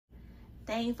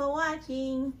Thanks for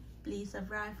watching. Please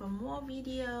subscribe for more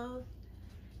videos.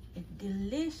 A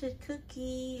delicious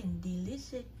cookie and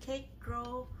delicious cake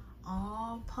roll,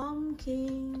 all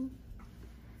pumpkin.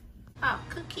 Oh,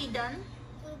 cookie done.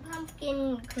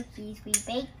 Pumpkin cookies, we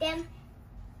baked them,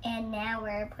 and now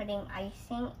we're putting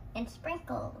icing and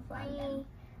sprinkles on them.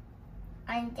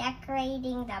 I'm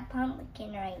decorating the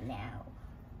pumpkin right now.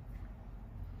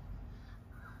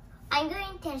 I'm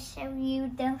going to show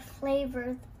you the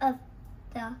flavors of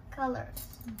the colors.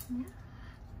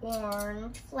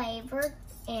 Orange flavored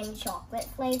and chocolate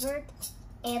flavored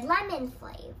and lemon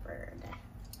flavored.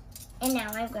 And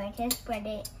now I'm going to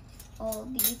spread all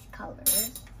these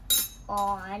colors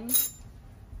on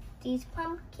these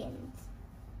pumpkins.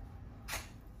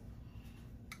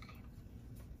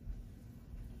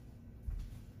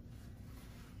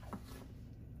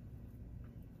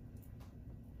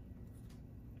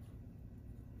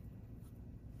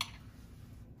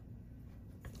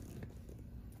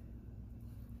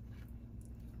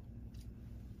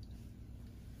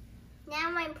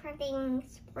 Now I'm putting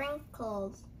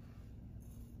sprinkles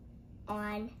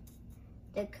on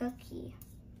the cookie.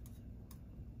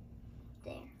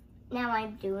 There. Now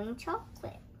I'm doing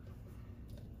chocolate.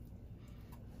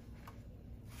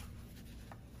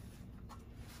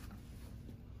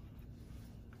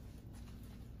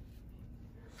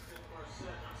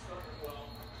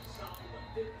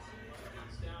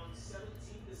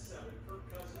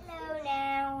 Hello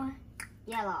now.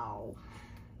 Yellow.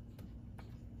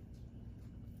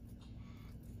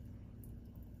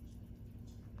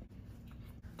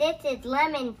 This is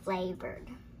lemon flavored.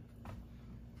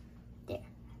 There.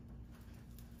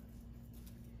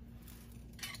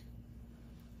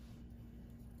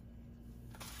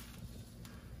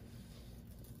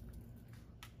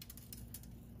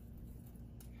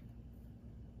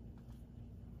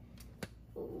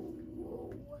 Ooh.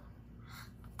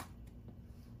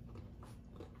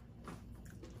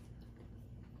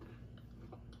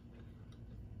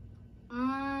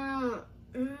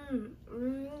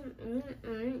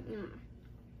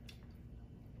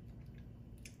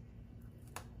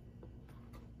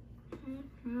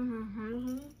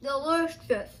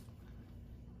 Delicious.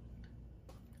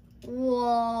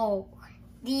 Whoa,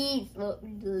 these look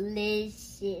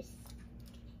delicious.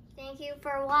 Thank you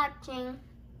for watching.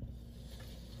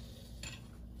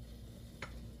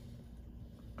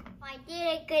 If I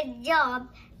did a good job,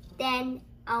 then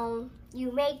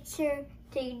you make sure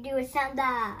to do a thumbs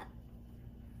up.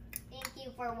 Thank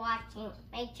you for watching.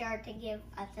 Make sure to give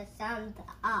us a thumbs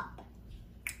up.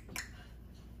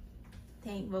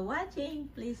 Thanks for watching.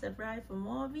 Please subscribe for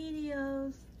more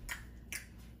videos.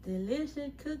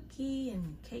 Delicious cookie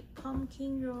and cake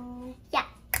pumpkin roll. Yeah.